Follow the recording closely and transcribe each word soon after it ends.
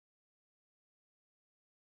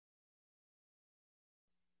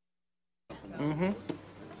Mm-hmm.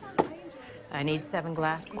 I need 7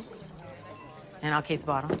 glasses, and I'll keep the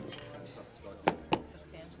bottle.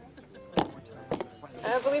 I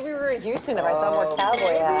don't believe we were in Houston if I saw more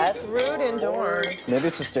cowboy hats. It's rude indoors. Maybe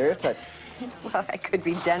it's a stereotype. Well, it could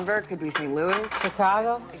be Denver, it could be St. Louis,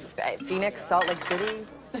 Chicago? Phoenix, Salt Lake City.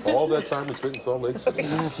 All that time we spent in Salt Lake City. You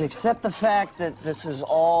have to accept the fact that this is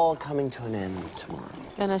all coming to an end tomorrow.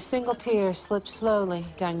 Then a single tear slips slowly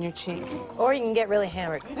down your cheek. Or you can get really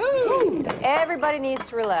hammered. Everybody needs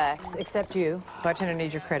to relax, except you. Bartender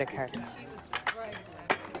needs your credit card.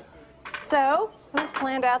 So, who's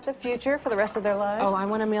planned out the future for the rest of their lives? Oh, I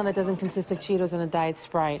want a meal that doesn't consist of Cheetos and a Diet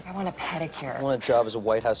Sprite. I want a pedicure. I want a job as a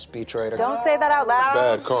White House speechwriter. Don't say that out loud.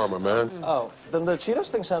 Bad karma, man. Oh, then the Cheetos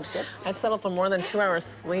thing sounds good. I'd settle for more than 2 hours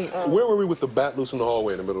sleep. Where were we with the bat loose in the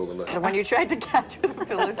hallway in the middle of the night? The one you tried to catch with a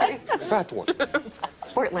pillowcase? Fat one.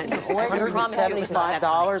 Portland.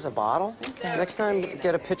 $175 a bottle? Okay. Next time,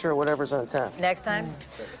 get a picture of whatever's on tap. Next time?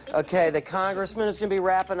 Okay, the congressman is going to be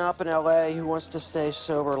wrapping up in L.A. Who wants to stay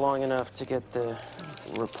sober long enough to get the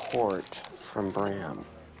report from Bram?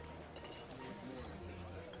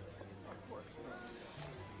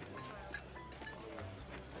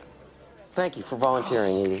 Thank you for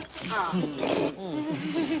volunteering, Edie.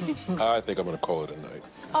 I think I'm going to call it a night.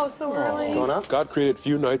 Oh, so early? Going up? God created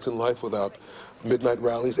few nights in life without midnight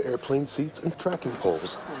rallies, airplane seats, and tracking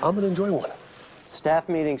poles. I'm going to enjoy one. Staff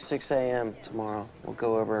meeting 6 a.m. tomorrow. We'll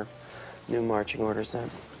go over new marching orders then.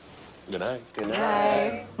 Good night. Good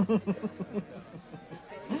night.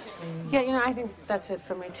 Yeah, you know, I think that's it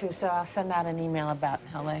for me, too, so I'll send out an email about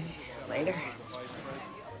L.A. later.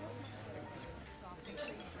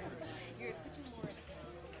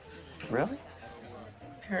 Really?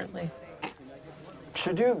 Apparently.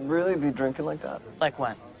 Should you really be drinking like that? Like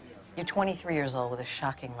what? You're 23 years old with a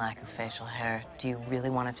shocking lack of facial hair. Do you really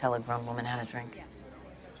want to tell a grown woman how to drink?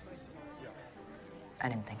 I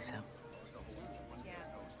didn't think so.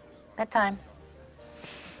 Bedtime.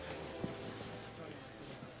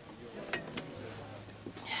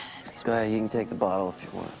 Go ahead, you can take the bottle if you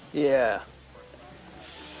want. Yeah.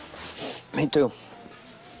 Me too.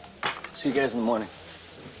 See you guys in the morning.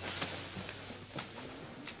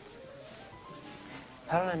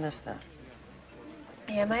 How did I miss that?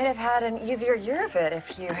 You might have had an easier year of it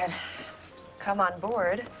if you had come on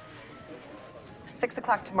board. 6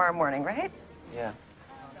 o'clock tomorrow morning, right? Yeah.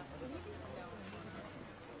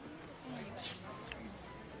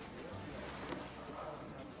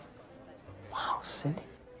 Wow, Cindy.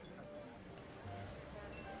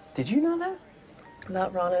 Did you know that?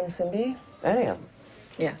 About Ronna and Cindy? Any of them?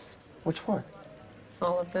 Yes. Which one?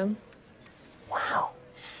 All of them. Wow.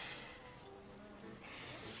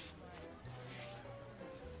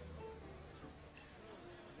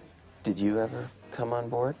 Did you ever come on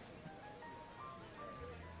board?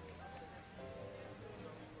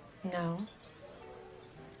 No.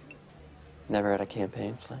 Never had a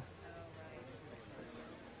campaign, Flynn?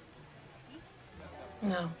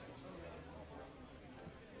 No.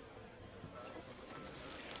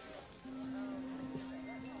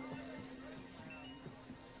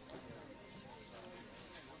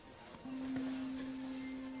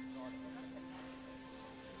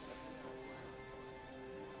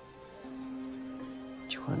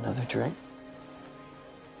 Do you want another drink?